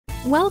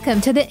Welcome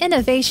to the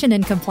Innovation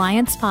and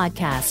Compliance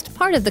Podcast,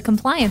 part of the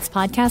Compliance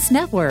Podcast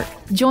Network.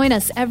 Join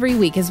us every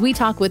week as we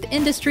talk with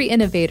industry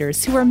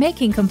innovators who are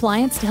making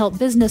compliance to help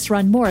business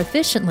run more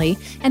efficiently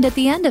and at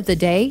the end of the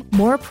day,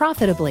 more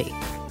profitably.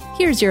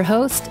 Here's your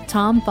host,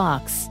 Tom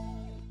Fox.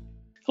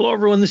 Hello,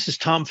 everyone. This is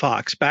Tom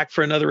Fox back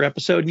for another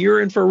episode. And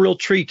you're in for a real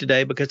treat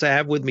today because I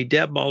have with me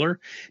Deb Muller.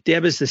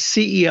 Deb is the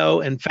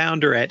CEO and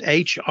founder at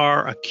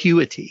HR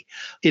Acuity.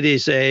 It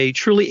is a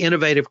truly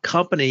innovative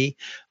company.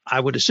 I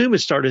would assume it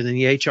started in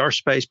the HR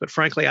space, but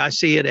frankly, I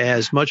see it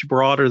as much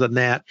broader than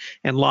that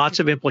and lots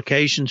of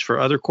implications for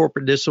other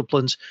corporate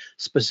disciplines,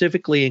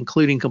 specifically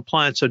including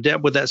compliance. So,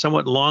 Deb, with that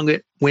somewhat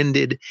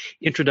long-winded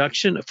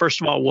introduction,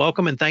 first of all,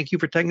 welcome and thank you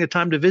for taking the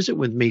time to visit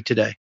with me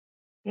today.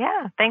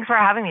 Yeah, thanks for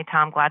having me,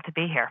 Tom. Glad to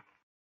be here.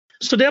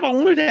 So, Deb, I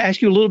wanted to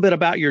ask you a little bit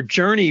about your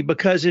journey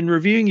because in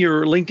reviewing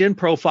your LinkedIn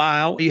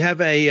profile, you have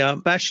a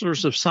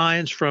Bachelor's of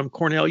Science from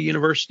Cornell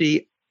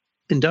University,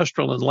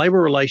 Industrial and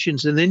Labor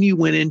Relations, and then you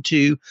went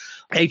into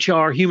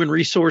HR, Human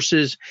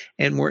Resources,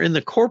 and were in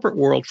the corporate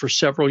world for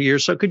several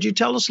years. So could you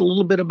tell us a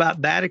little bit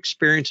about that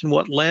experience and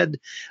what led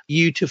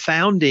you to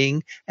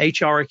founding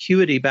HR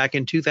Acuity back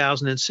in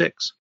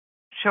 2006?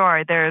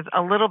 Sure. There's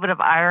a little bit of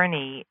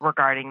irony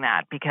regarding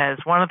that because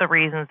one of the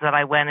reasons that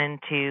I went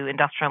into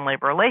industrial and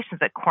labor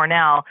relations at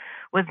Cornell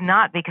was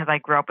not because I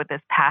grew up with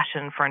this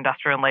passion for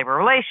industrial and labor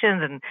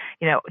relations and,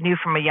 knew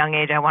from a young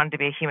age I wanted to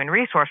be a human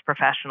resource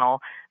professional.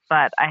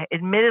 But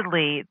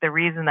admittedly, the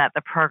reason that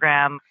the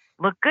program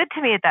looked good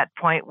to me at that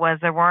point was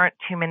there weren't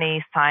too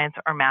many science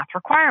or math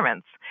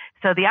requirements.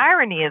 So the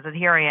irony is that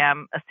here I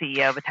am, a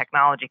CEO of a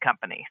technology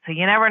company. So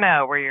you never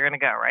know where you're going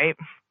to go, right?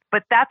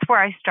 But that's where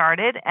I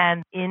started.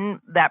 And in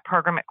that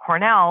program at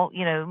Cornell,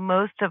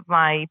 most of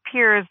my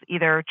peers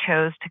either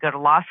chose to go to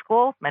law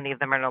school. Many of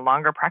them are no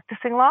longer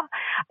practicing law,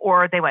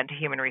 or they went to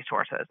human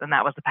resources. And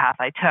that was the path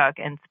I took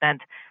and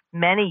spent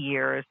many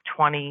years,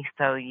 20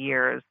 so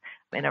years,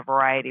 in a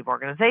variety of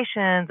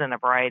organizations and a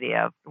variety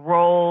of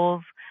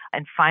roles.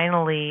 And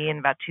finally, in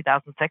about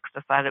 2006,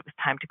 decided it was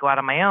time to go out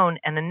on my own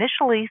and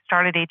initially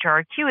started HR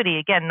Acuity,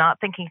 again,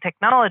 not thinking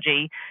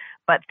technology,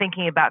 but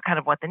thinking about kind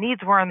of what the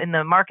needs were in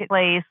the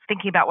marketplace,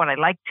 thinking about what I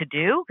liked to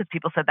do, because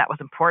people said that was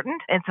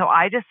important. And so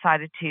I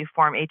decided to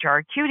form HR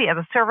Acuity as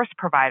a service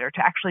provider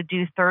to actually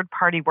do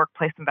third-party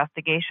workplace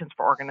investigations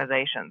for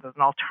organizations as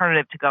an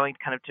alternative to going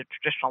kind of to a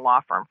traditional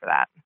law firm for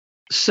that.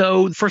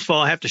 So first of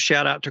all, I have to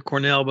shout out to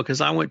Cornell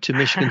because I went to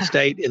Michigan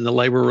State in the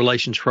labor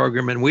relations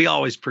program, and we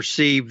always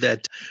perceived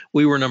that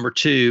we were number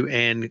two,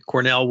 and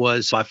Cornell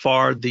was by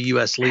far the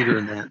U.S. leader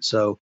in that.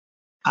 So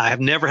I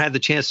have never had the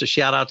chance to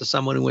shout out to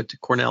someone who went to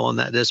Cornell on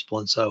that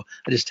discipline. So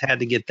I just had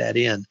to get that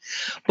in.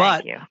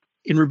 But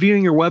in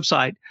reviewing your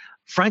website,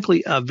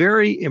 frankly,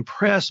 very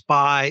impressed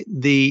by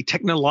the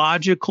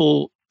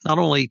technological not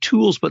only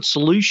tools, but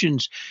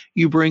solutions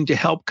you bring to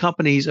help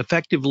companies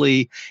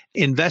effectively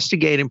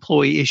investigate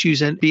employee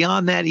issues and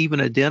beyond that,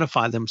 even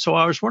identify them. So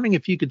I was wondering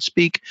if you could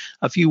speak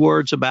a few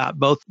words about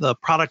both the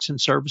products and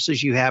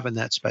services you have in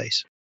that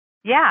space.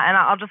 Yeah, and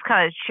I'll just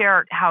kind of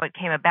share how it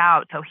came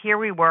about. So here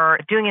we were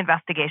doing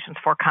investigations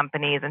for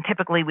companies, and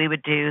typically we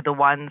would do the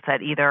ones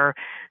that either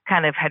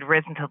kind of had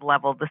risen to the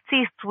level of the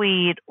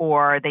C-suite,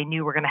 or they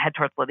knew we're going to head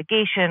towards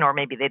litigation, or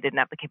maybe they didn't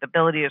have the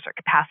capabilities or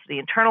capacity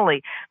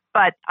internally.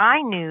 But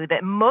I knew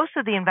that most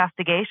of the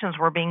investigations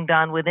were being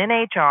done within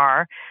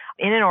HR,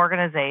 in an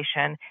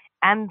organization,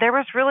 and there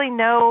was really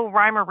no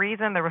rhyme or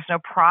reason. There was no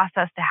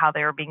process to how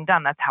they were being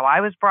done. That's how I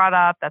was brought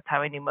up. That's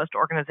how I knew most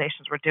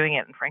organizations were doing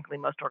it. And frankly,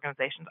 most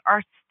organizations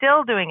are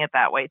still doing it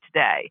that way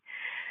today.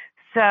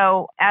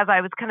 So as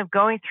I was kind of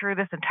going through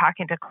this and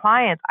talking to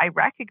clients, I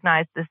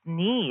recognized this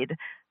need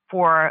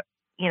for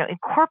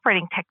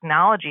incorporating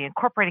technology,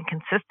 incorporating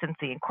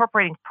consistency,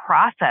 incorporating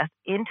process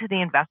into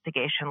the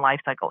investigation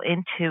lifecycle,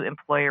 into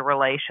employee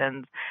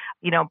relations.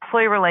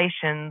 Employee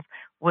relations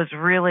was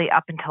really,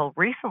 up until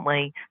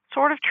recently,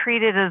 sort of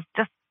treated as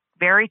just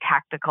very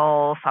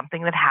tactical,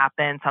 something that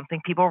happened,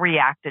 something people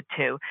reacted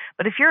to.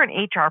 But if you're an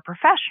HR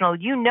professional,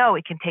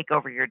 it can take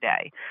over your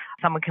day.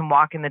 Someone can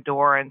walk in the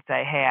door and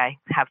say, hey, I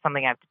have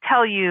something I have to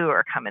tell you,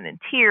 or come in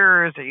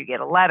tears, or you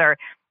get a letter.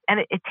 And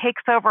it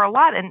takes over a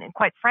lot and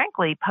quite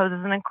frankly,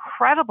 poses an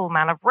incredible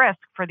amount of risk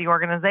for the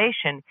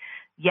organization.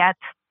 Yet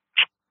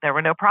there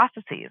were no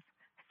processes.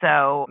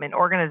 So in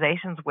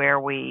organizations where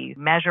we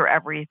measure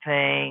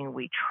everything,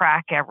 we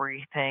track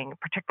everything,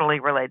 particularly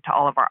related to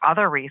all of our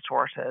other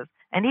resources,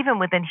 and even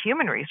within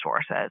human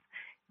resources,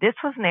 this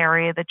was an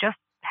area that just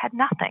had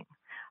nothing.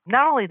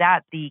 Not only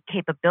that, the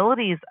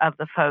capabilities of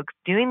the folks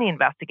doing the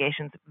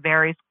investigations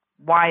varies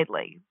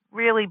widely,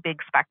 really big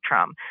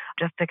spectrum.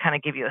 Just to kind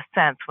of give you a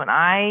sense, when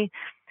I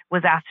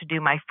was asked to do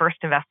my first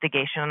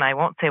investigation, and I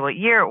won't say what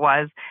year it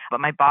was, but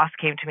my boss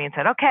came to me and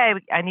said, okay,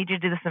 I need you to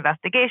do this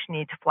investigation.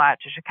 You need to fly out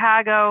to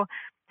Chicago.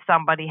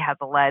 Somebody has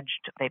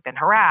alleged they've been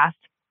harassed.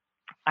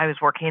 I was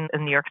working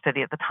in New York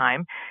City at the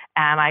time,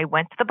 and I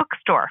went to the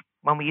bookstore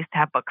when we used to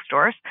have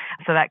bookstores.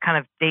 So that kind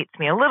of dates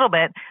me a little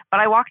bit. But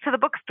I walked to the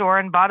bookstore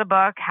and bought a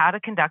book, How to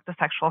Conduct a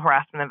Sexual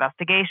Harassment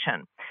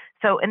Investigation.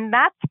 So, and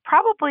that's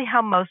probably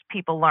how most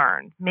people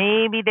learn.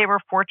 Maybe they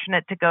were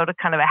fortunate to go to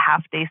kind of a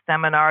half-day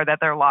seminar that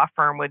their law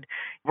firm would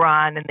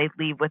run, and they'd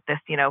leave with this,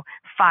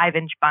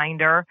 5-inch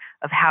binder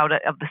of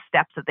of the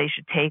steps that they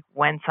should take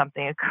when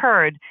something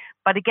occurred.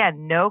 But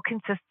again, no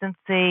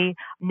consistency,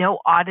 no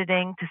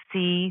auditing to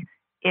see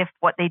if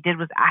what they did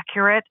was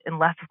accurate,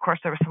 unless, of course,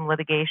 there was some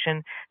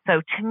litigation.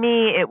 So to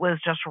me, it was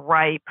just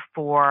ripe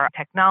for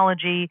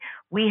technology.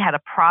 We had a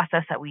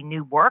process that we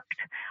knew worked,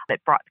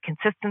 that brought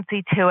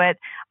consistency to it.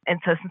 And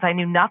so since I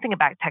knew nothing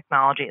about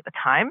technology at the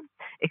time,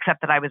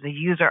 except that I was a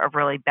user of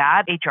really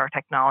bad HR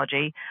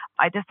technology,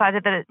 I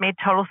decided that it made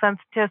total sense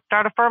to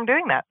start a firm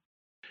doing that.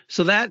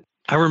 So that,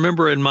 I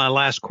remember in my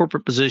last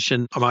corporate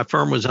position, my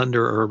firm was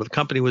under, or the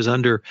company was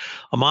under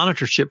a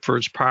monitorship for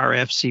its prior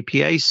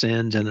FCPA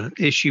sins, and an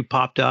issue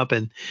popped up,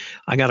 and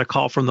I got a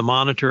call from the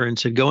monitor and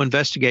said, go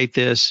investigate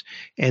this.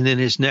 And then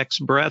his next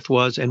breath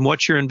was, and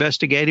what's your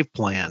investigative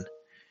plan?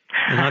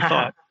 And I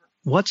thought,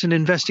 what's an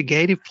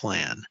investigative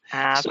plan?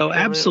 Absolutely. So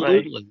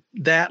absolutely,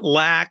 that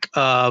lack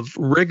of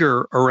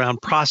rigor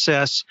around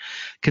process,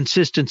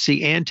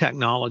 consistency, and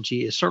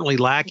technology is certainly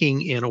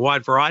lacking in a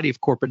wide variety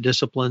of corporate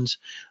disciplines,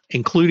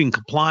 including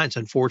compliance,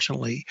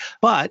 unfortunately.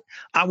 But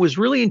I was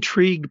really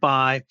intrigued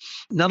by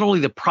not only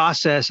the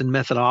process and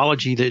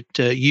methodology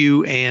that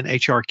you and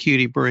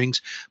HRcuity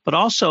brings, but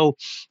also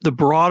the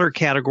broader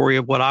category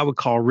of what I would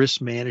call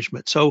risk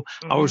management. So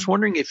I was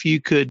wondering if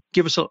you could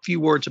give us a few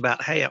words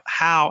about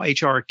how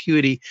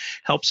HRcuity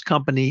helps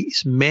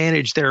companies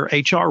manage their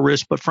HR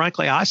risk, but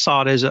frankly, I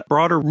saw it as a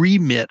broader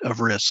remit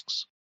of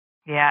risks.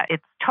 Yeah,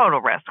 it's total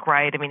risk,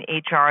 right? I mean,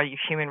 HR, your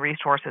human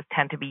resources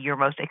tend to be your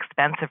most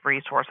expensive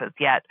resources,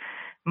 yet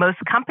most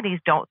companies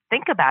don't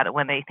think about it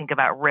when they think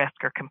about risk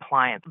or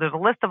compliance. There's a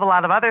list of a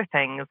lot of other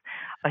things.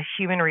 A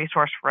human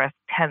resource risk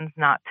tends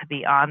not to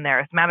be on there.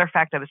 As a matter of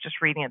fact, I was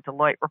just reading a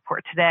Deloitte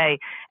report today,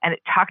 and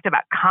it talked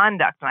about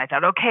conduct, and I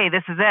thought, okay,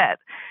 this is it.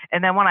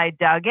 And then when I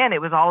dug in,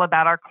 it was all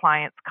about our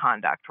clients'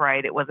 conduct,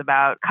 right? It was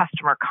about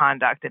customer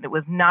conduct, and it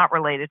was not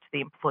related to the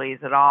employees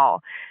at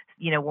all.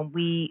 When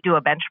we do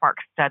a benchmark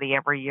study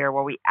every year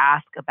where we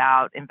ask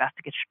about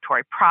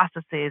investigatory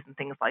processes and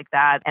things like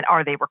that, and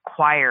are they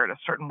required, a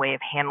certain way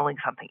of handling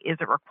something? Is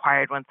it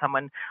required when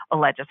someone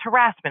alleges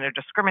harassment or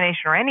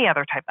discrimination or any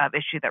other type of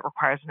issue that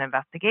requires an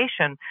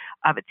investigation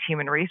of its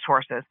human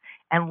resources?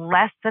 And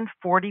less than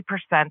 40%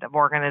 of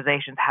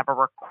organizations have a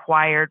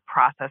required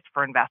process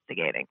for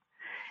investigating.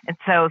 And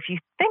so if you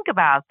think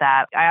about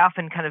that, I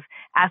often kind of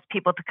ask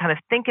people to kind of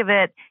think of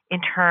it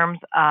in terms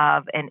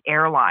of an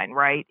airline,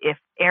 right? If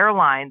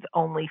airlines,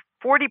 only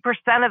 40%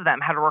 of them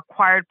had a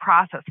required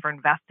process for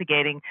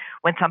investigating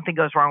when something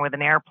goes wrong with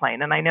an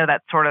airplane. And I know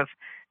that's sort of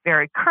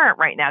very current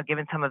right now,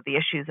 given some of the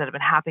issues that have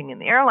been happening in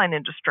the airline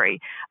industry,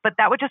 but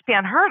that would just be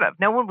unheard of.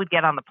 No one would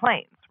get on the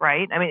planes,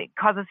 right? I mean, it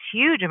causes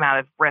huge amount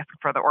of risk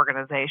for the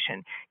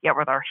organization. Yet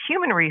with our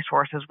human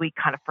resources, we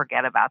kind of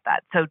forget about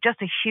that. So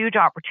just a huge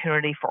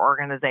opportunity for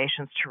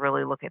organizations to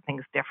really look at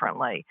things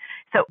differently.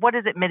 So what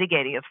is it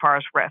mitigating as far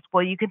as risk?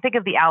 Well, you can think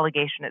of the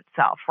allegation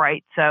itself,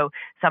 right? So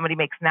somebody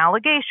makes an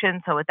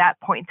allegation. So at that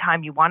point in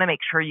time, you want to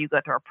make sure you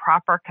go through a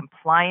proper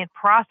compliant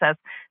process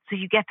so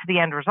you get to the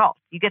end result.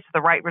 You get to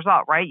the right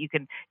result, right? You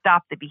can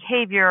stop the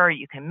behavior,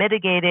 you can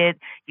mitigate it,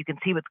 you can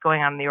see what's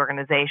going on in the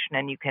organization,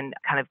 and you can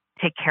kind of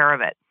take care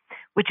of it,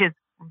 which is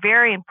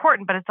very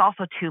important, but it's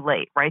also too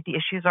late, right? The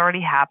issue's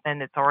already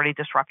happened. It's already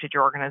disrupted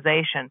your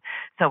organization.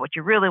 So what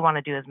you really want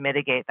to do is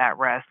mitigate that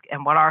risk.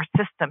 And what our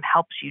system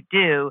helps you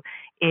do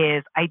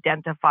is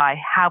identify,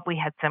 have we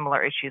had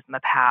similar issues in the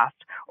past?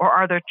 Or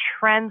are there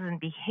trends in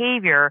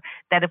behavior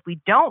that if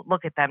we don't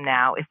look at them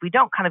now, if we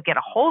don't kind of get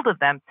a hold of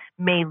them,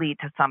 may lead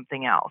to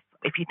something else?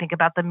 If you think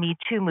about the Me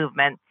Too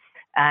movement,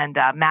 and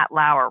Matt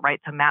Lauer, right?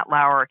 So Matt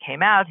Lauer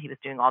came out, he was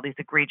doing all these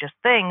egregious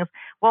things.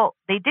 Well,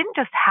 they didn't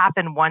just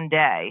happen one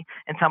day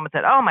and someone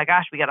said, oh my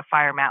gosh, we got to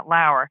fire Matt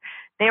Lauer.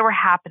 They were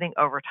happening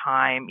over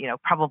time,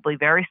 probably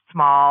very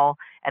small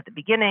at the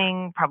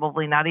beginning,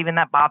 probably not even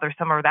that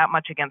bothersome or that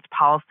much against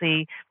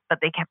policy, but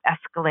they kept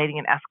escalating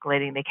and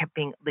escalating. They kept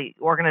the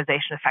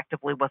organization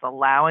effectively was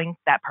allowing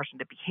that person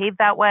to behave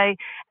that way,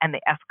 and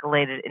they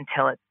escalated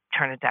until it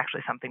turned into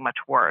actually something much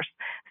worse.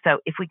 So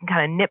if we can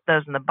kind of nip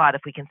those in the bud,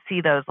 if we can see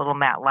those little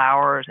Matt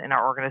Lauers in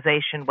our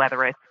organization,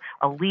 whether it's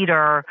a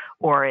leader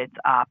or it's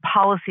a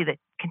policy that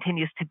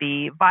continues to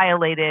be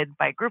violated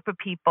by a group of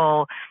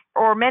people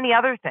or many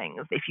other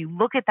things, if you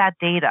look at that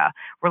data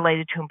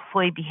related to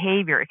employee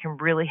behavior, it can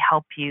really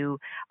help you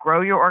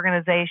grow your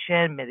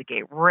organization,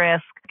 mitigate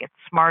risk, get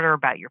smarter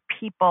about your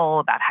people,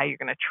 about how you're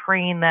going to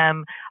train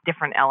them,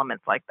 different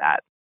elements like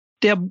that.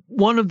 Deb,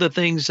 one of the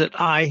things that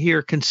I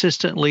hear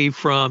consistently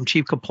from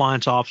chief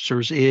compliance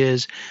officers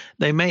is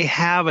they may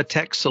have a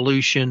tech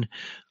solution,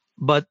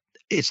 but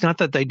it's not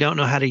that they don't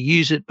know how to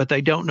use it, but they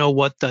don't know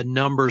what the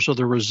numbers or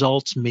the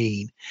results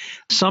mean.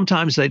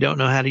 Sometimes they don't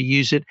know how to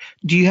use it.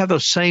 Do you have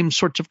those same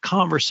sorts of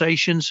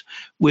conversations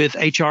with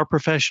HR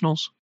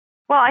professionals?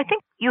 Well, I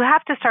think you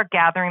have to start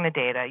gathering the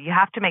data. You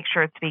have to make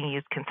sure it's being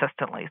used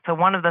consistently. So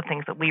one of the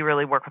things that we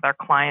really work with our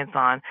clients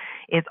on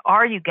is,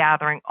 are you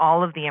gathering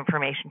all of the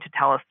information to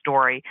tell a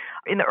story?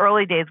 In the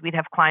early days, we'd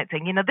have clients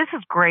saying, this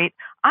is great.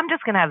 I'm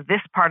just going to have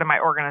this part of my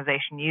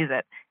organization use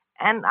it.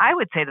 And I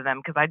would say to them,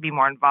 because I'd be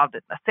more involved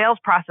in the sales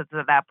process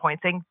at that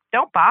point, saying,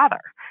 don't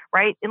bother,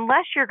 right?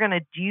 Unless you're going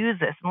to use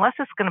this, unless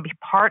it's going to be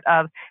part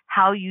of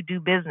how you do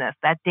business,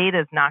 that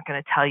data is not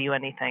going to tell you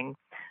anything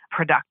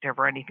productive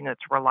or anything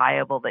that's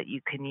reliable that you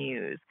can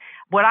use.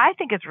 What I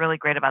think is really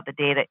great about the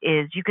data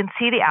is you can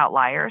see the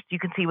outliers. You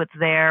can see what's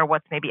there,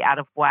 what's maybe out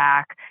of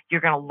whack.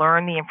 You're going to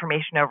learn the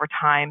information over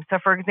time. So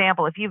for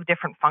example, if you have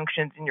different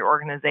functions in your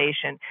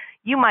organization,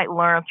 you might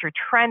learn through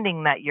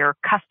trending that your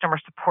customer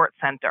support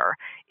center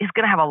is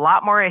going to have a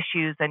lot more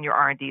issues than your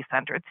R&D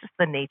center. It's just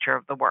the nature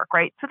of the work,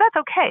 right? So that's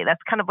okay.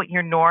 That's kind of what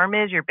your norm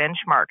is, your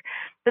benchmark.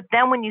 But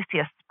then when you see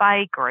a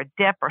spike or a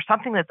dip or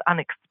something that's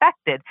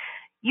unexpected,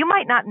 you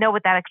might not know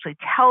what that actually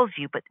tells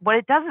you, but what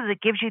it does is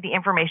it gives you the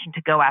information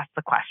to go ask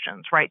the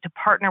questions, right? To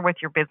partner with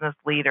your business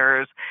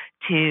leaders,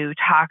 to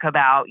talk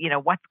about,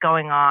 what's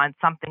going on,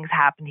 something's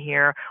happened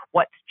here,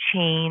 what's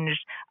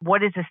changed,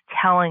 what is this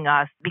telling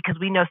us? Because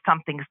we know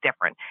something's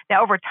different.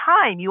 Now, over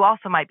time, you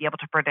also might be able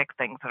to predict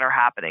things that are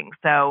happening.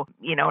 So,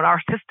 in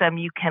our system,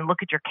 you can look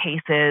at your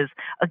cases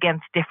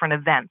against different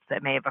events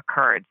that may have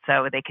occurred.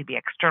 So they could be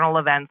external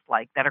events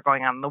like that are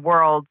going on in the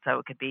world. So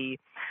it could be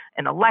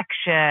an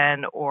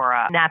election or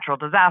a natural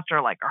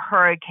disaster like a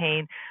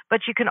hurricane,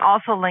 but you can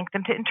also link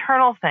them to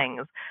internal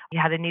things. You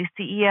had a new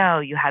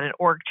CEO, you had an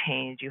org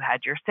change, you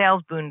had your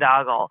sales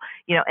boondoggle,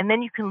 and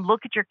then you can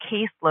look at your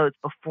caseloads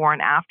before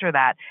and after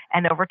that,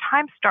 and over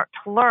time start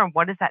to learn,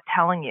 what is that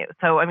telling you?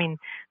 So,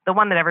 the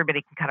one that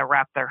everybody can kind of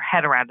wrap their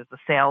head around is the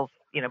sales,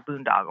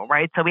 boondoggle,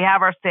 right? So we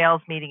have our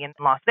sales meeting in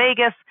Las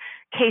Vegas,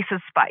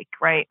 cases spike,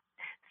 right?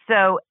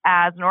 So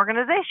as an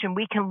organization,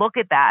 we can look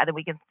at that and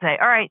we can say,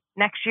 all right,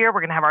 next year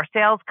we're going to have our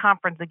sales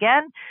conference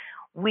again.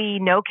 We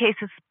know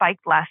cases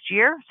spiked last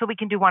year, so we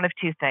can do one of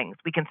two things.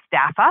 We can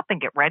staff up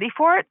and get ready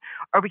for it,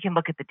 or we can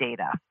look at the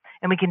data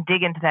and we can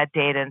dig into that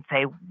data and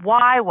say,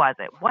 why was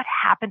it? What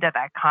happened at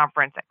that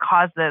conference that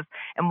caused this?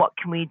 And what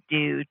can we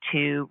do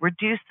to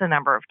reduce the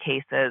number of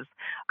cases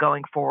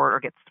going forward or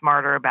get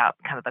smarter about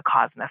kind of the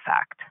cause and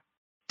effect?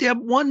 Deb,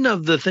 one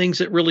of the things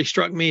that really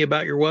struck me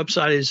about your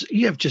website is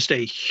you have just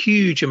a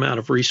huge amount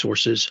of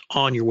resources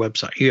on your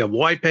website. You have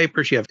white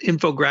papers, you have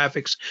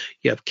infographics,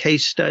 you have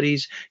case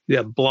studies, you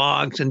have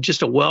blogs, and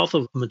just a wealth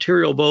of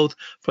material both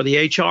for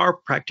the HR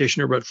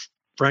practitioner, but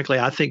frankly,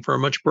 I think for a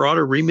much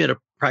broader remit of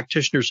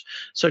practitioners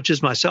such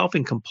as myself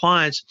in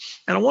compliance.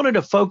 And I wanted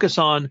to focus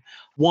on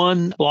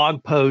one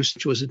blog post,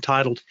 which was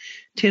entitled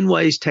 10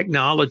 Ways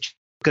Technology,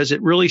 because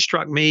it really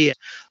struck me.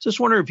 Just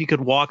wonder if you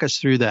could walk us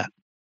through that.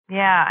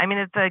 Yeah,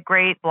 it's a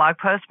great blog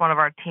post. One of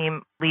our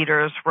team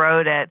leaders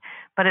wrote it,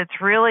 but it's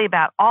really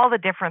about all the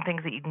different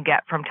things that you can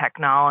get from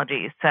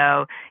technology.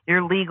 So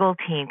your legal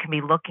team can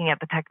be looking at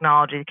the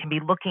technology, can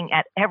be looking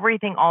at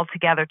everything all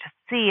together to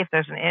see if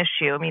there's an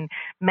issue.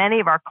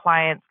 Many of our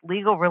clients,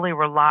 legal really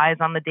relies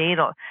on the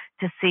data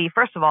to see,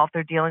 first of all, if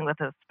they're dealing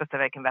with a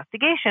specific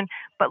investigation,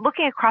 but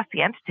looking across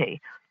the entity.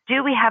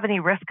 Do we have any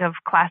risk of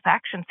class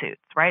action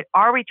suits, right?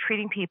 Are we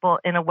treating people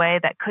in a way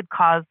that could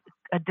cause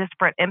a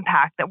disparate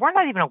impact that we're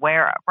not even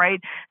aware of,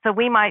 right? So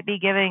we might be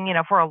giving,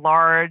 for a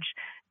large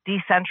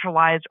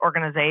decentralized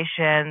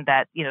organization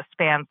that,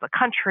 spans the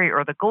country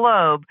or the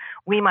globe,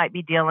 we might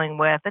be dealing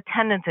with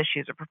attendance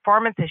issues or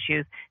performance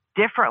issues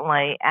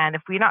differently. And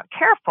if we're not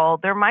careful,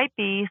 there might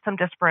be some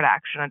disparate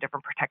action on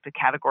different protected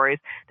categories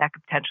that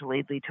could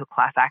potentially lead to a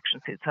class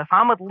action suit. So if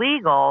I'm with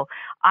legal,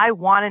 I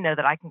want to know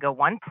that I can go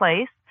one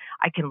place,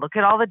 I can look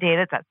at all the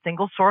data, it's that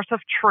single source of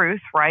truth,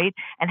 right?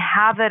 And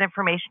have that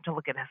information to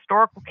look at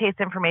historical case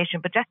information,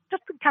 but just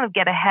to kind of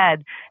get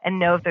ahead and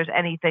know if there's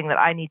anything that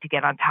I need to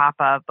get on top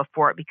of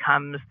before it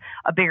becomes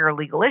a bigger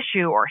legal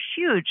issue or a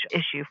huge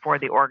issue for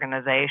the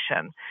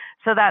organization.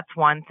 So that's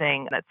one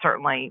thing that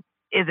certainly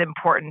is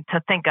important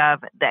to think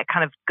of that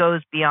kind of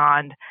goes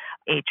beyond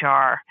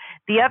HR.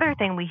 The other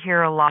thing we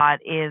hear a lot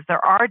is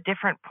there are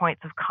different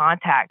points of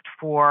contact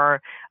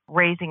for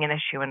raising an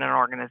issue in an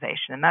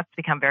organization. And that's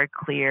become very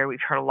clear.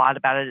 We've heard a lot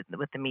about it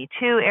with the Me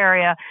Too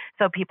area.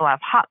 So people have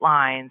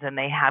hotlines and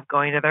they have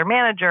going to their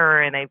manager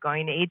and they're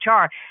going to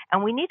HR.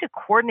 And we need to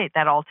coordinate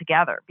that all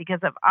together, because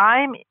if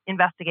I'm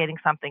investigating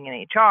something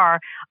in HR,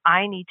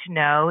 I need to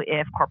know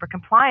if corporate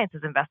compliance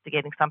is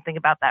investigating something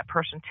about that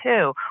person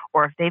too,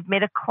 or if they've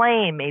made a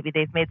claim, maybe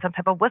they've made some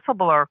type of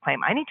whistleblower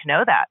claim. I need to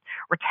know that.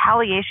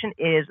 Retaliation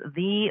is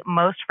the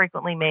most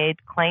frequently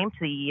made claim to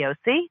the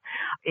EEOC.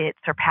 It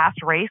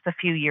surpassed race a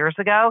few years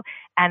ago,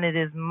 and it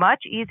is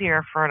much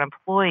easier for an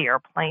employee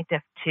or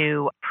plaintiff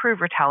to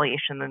prove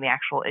retaliation than the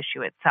actual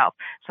issue itself.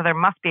 So there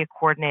must be a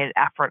coordinated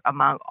effort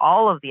among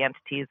all of the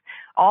entities,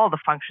 all the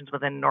functions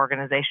within an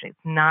organization. It's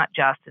not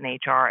just an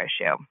HR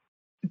issue.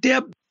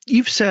 Deb,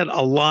 You've said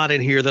a lot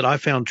in here that I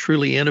found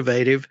truly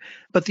innovative.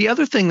 But the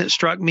other thing that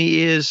struck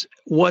me is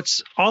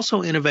what's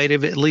also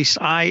innovative, at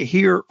least I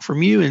hear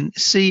from you and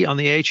see on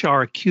the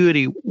HR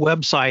Acuity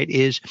website,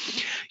 is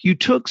you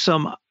took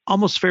some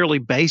almost fairly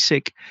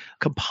basic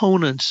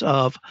components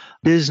of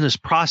business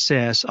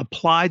process,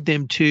 applied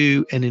them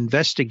to an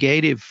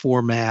investigative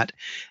format,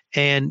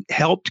 and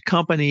helped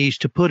companies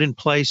to put in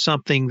place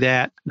something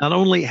that not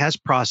only has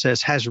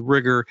process, has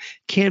rigor,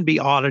 can be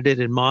audited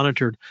and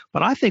monitored,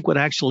 but I think would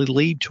actually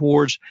lead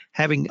towards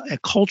having a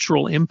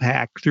cultural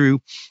impact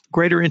through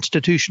greater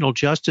institutional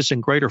justice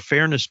and greater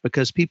fairness,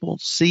 because people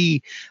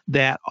see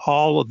that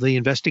all of the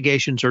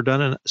investigations are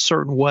done in a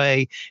certain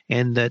way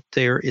and that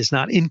there is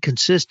not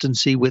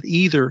inconsistency with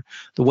either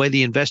the way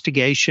the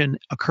investigation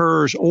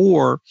occurs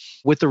or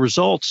with the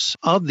results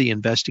of the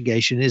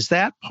investigation. Is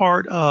that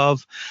part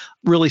of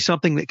really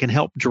something that can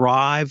help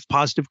drive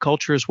positive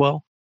culture as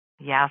well?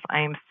 Yes, I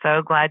am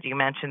so glad you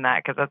mentioned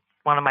that, because that's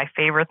one of my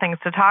favorite things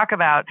to talk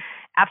about.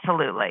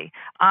 Absolutely.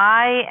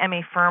 I am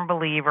a firm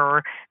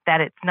believer that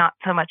it's not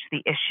so much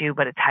the issue,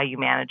 but it's how you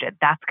manage it.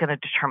 That's going to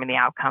determine the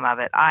outcome of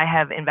it. I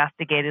have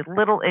investigated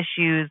little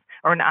issues,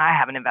 or no, I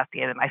haven't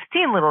investigated them. I've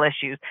seen little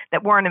issues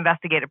that weren't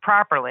investigated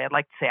properly. I'd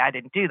like to say I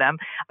didn't do them,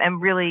 and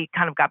really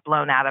kind of got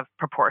blown out of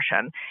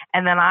proportion.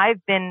 And then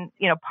I've been,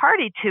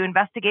 party to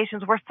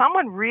investigations where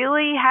someone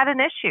really had an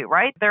issue,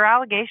 right? Their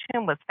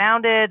allegation was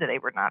founded, they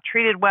were not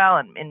treated well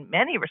in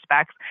many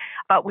respects,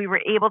 but we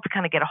were able to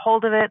kind of get a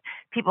hold of it.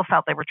 People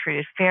felt they were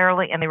treated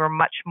fairly, and they were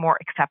much more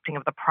accepting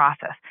of the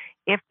process.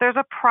 If there's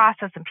a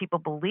process and people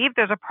believe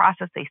there's a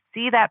process, they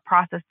see that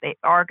process, they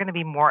are going to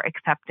be more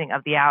accepting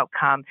of the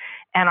outcome.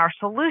 And our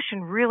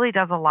solution really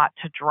does a lot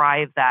to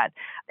drive that.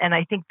 And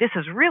I think this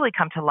has really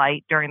come to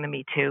light during the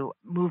Me Too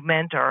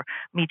movement, or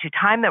Me Too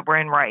time that we're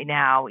in right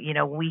now.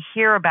 We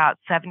hear about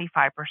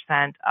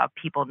 75% of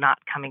people not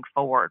coming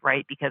forward,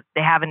 right? Because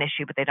they have an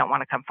issue, but they don't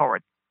want to come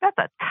forward. That's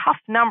a tough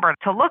number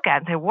to look at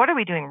and say, what are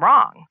we doing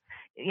wrong?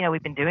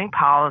 We've been doing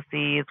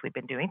policies, we've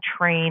been doing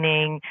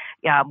training,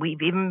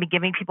 we've even been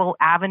giving people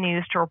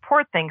avenues to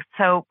report things.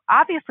 So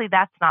obviously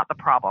that's not the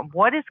problem.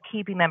 What is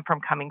keeping them from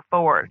coming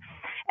forward?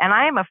 And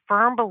I am a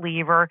firm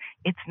believer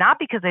it's not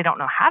because they don't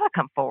know how to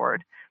come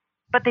forward,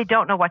 but they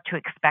don't know what to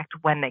expect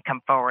when they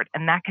come forward.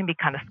 And that can be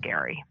kind of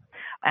scary.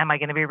 Am I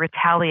going to be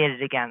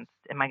retaliated against?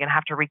 Am I going to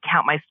have to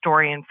recount my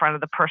story in front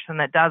of the person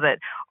that does it?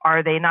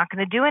 Are they not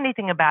going to do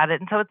anything about it?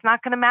 And so it's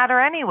not going to matter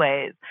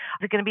anyways.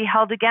 Is it going to be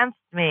held against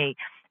me?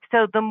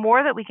 So the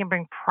more that we can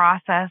bring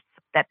process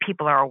that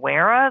people are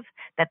aware of,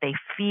 that they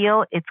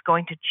feel, it's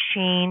going to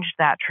change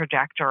that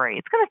trajectory.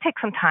 It's going to take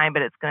some time,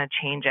 but it's going to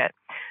change it.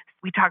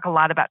 We talk a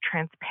lot about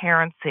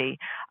transparency.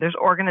 There's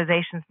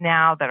organizations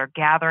now that are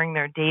gathering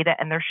their data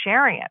and they're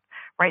sharing it,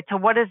 right? So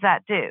what does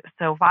that do?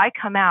 So if I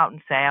come out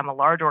and say I'm a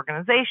large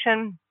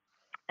organization,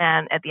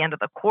 and at the end of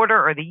the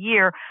quarter or the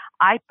year,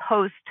 I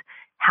post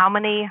how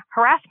many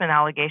harassment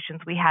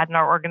allegations we had in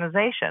our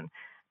organization.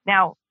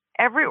 Now,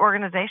 every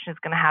organization is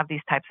going to have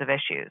these types of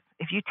issues.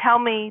 If you tell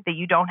me that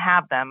you don't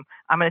have them,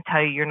 I'm going to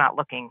tell you you're not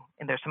looking,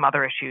 and there's some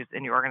other issues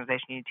in your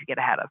organization you need to get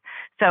ahead of.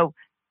 So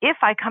if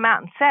I come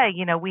out and say,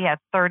 we had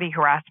 30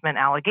 harassment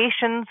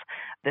allegations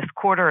this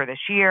quarter or this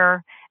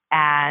year,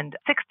 and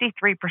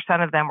 63%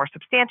 of them were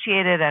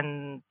substantiated,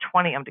 and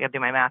I'm going to do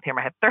my math here in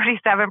my head,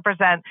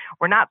 37%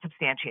 were not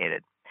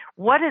substantiated.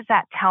 What does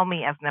that tell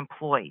me as an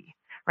employee?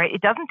 Right?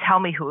 It doesn't tell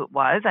me who it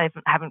was. I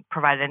haven't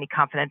provided any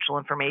confidential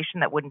information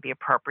that wouldn't be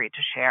appropriate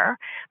to share.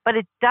 But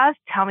it does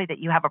tell me that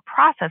you have a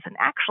process. And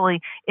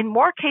actually, in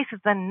more cases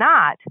than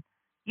not,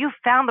 you've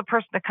found the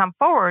person to come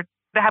forward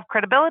to have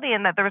credibility,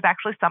 and that there was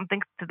actually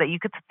something that you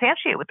could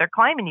substantiate with their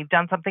claim, and you've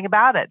done something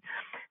about it.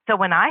 So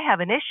when I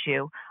have an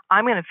issue,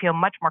 I'm going to feel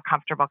much more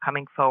comfortable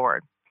coming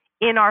forward.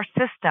 In our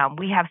system,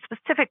 we have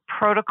specific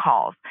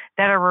protocols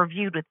that are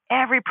reviewed with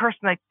every person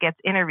that gets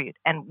interviewed.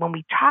 And when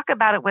we talk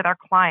about it with our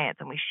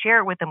clients and we share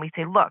it with them, we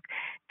say, look,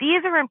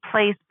 these are in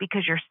place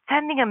because you're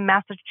sending a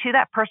message to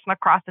that person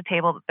across the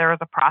table that there is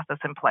a process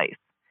in place.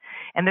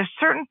 And there's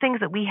certain things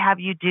that we have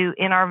you do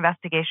in our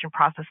investigation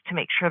process to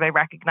make sure they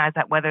recognize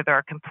that, whether they're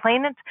a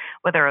complainant,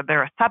 whether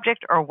they're a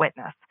subject or a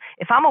witness.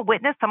 If I'm a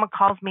witness, someone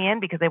calls me in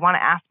because they want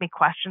to ask me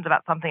questions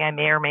about something I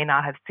may or may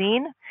not have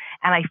seen,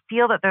 and I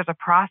feel that there's a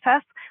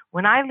process,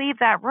 when I leave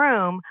that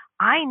room,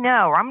 I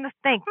know, or I'm going to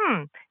think,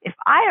 if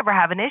I ever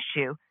have an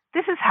issue,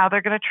 this is how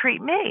they're going to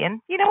treat me.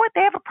 And you know what?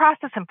 They have a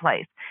process in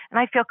place, and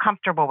I feel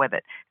comfortable with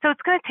it. So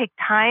it's going to take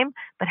time,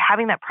 but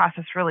having that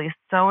process really is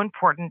so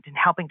important in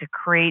helping to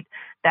create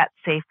that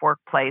safe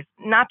workplace,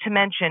 not to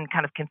mention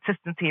kind of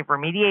consistency of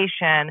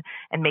remediation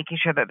and making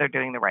sure that they're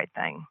doing the right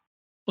thing.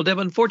 Well, Deb,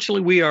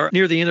 unfortunately, we are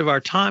near the end of our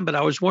time, but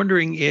I was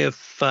wondering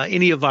if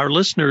any of our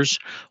listeners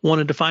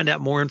wanted to find out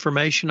more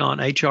information on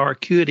HR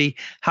Acuity,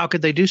 how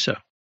could they do so?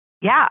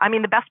 Yeah, I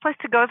mean, the best place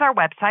to go is our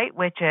website,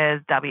 which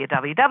is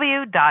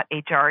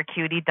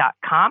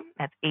www.hracuity.com.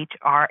 That's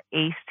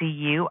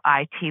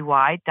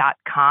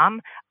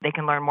HRACUITY.com. They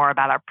can learn more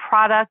about our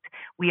product.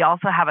 We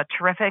also have a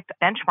terrific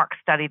benchmark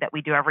study that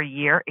we do every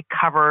year. It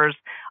covers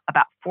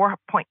about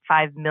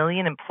 4.5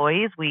 million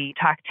employees. We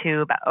talk to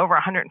about over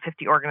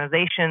 150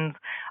 organizations,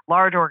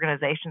 large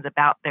organizations,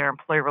 about their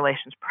employee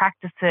relations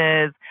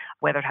practices,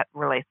 whether it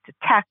relates to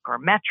tech or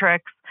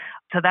metrics.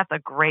 So that's a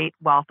great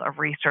wealth of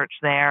research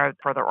there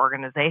for their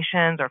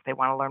organizations, or if they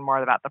want to learn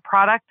more about the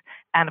product.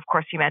 And of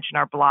course, you mentioned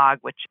our blog,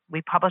 which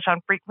we publish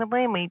on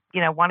frequently, and we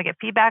want to get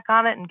feedback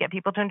on it and get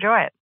people to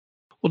enjoy it.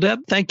 Well,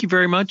 Deb, thank you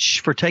very much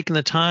for taking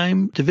the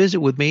time to visit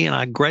with me, and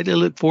I greatly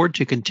look forward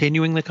to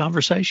continuing the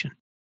conversation.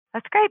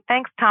 That's great.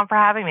 Thanks, Tom, for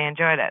having me.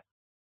 Enjoyed it.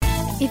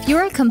 If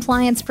you're a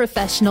compliance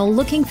professional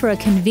looking for a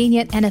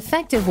convenient and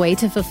effective way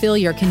to fulfill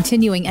your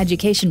continuing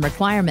education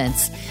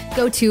requirements,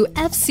 go to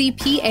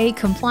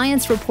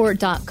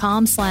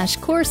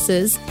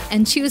fcpacompliancereport.com/courses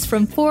and choose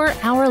from 4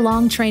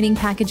 hour-long training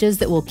packages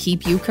that will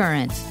keep you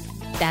current.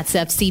 That's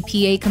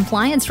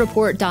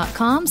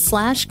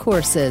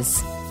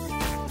fcpacompliancereport.com/courses.